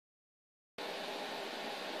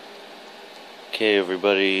Okay,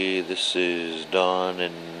 everybody, this is Dawn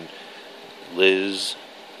and Liz.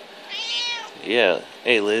 Yeah,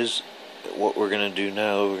 hey Liz, what we're gonna do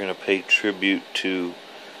now, we're gonna pay tribute to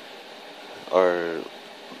our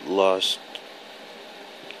lost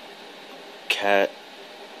cat,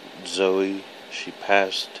 Zoe. She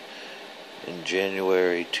passed in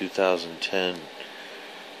January 2010,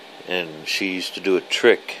 and she used to do a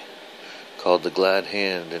trick called the glad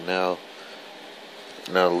hand, and now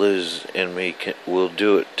Liz and me will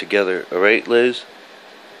do it together. Alright, Liz?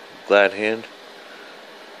 Glad hand?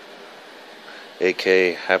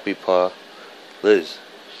 A.K.A. Happy Paw. Liz.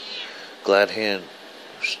 Glad hand.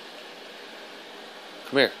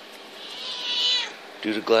 Come here.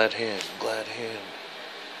 Do the glad hand. Glad hand.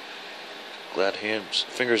 Glad hand.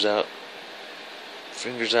 Fingers out.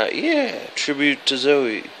 Fingers out. Yeah. Tribute to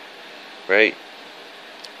Zoe. Right?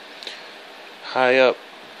 High up.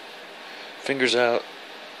 Fingers out.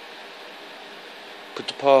 Put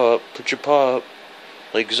the paw up. Put your paw up.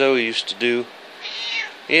 Like Zoe used to do.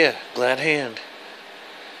 Yeah. Glad hand.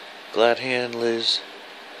 Glad hand, Liz.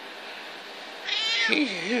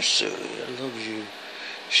 Yes, Zoe. I love you.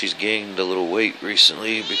 She's gained a little weight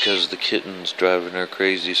recently because the kitten's driving her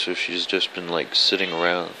crazy, so she's just been like sitting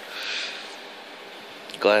around.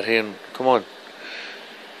 Glad hand. Come on.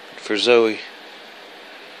 For Zoe.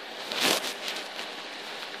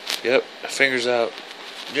 Yep. Fingers out.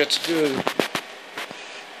 That's good.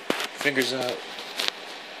 Fingers out.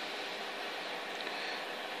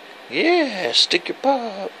 Yeah, stick your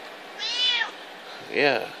paw up.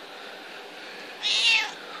 Yeah.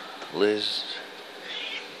 Liz.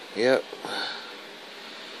 Yep.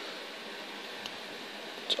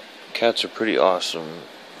 Cats are pretty awesome.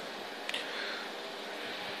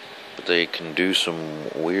 But they can do some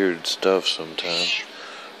weird stuff sometimes.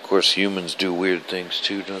 Of course, humans do weird things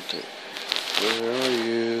too, don't they? Where are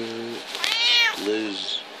you,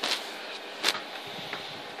 Liz?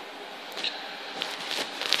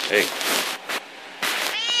 Hey.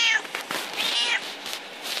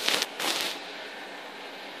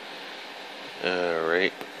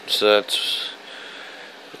 Alright, so that's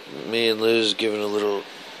me and Liz giving a little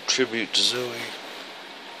tribute to Zoe.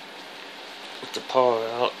 With the paw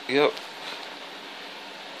out, yep.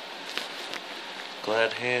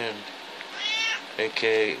 Glad hand.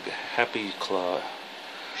 A.K.A. Happy Claw.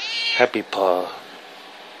 Happy Paw.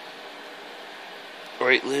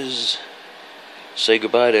 Alright, Liz. Say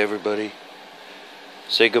goodbye to everybody.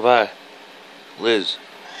 Say goodbye. Liz.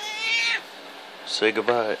 Say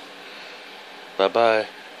goodbye. Bye-bye.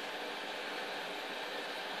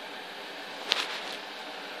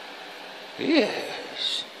 Yeah.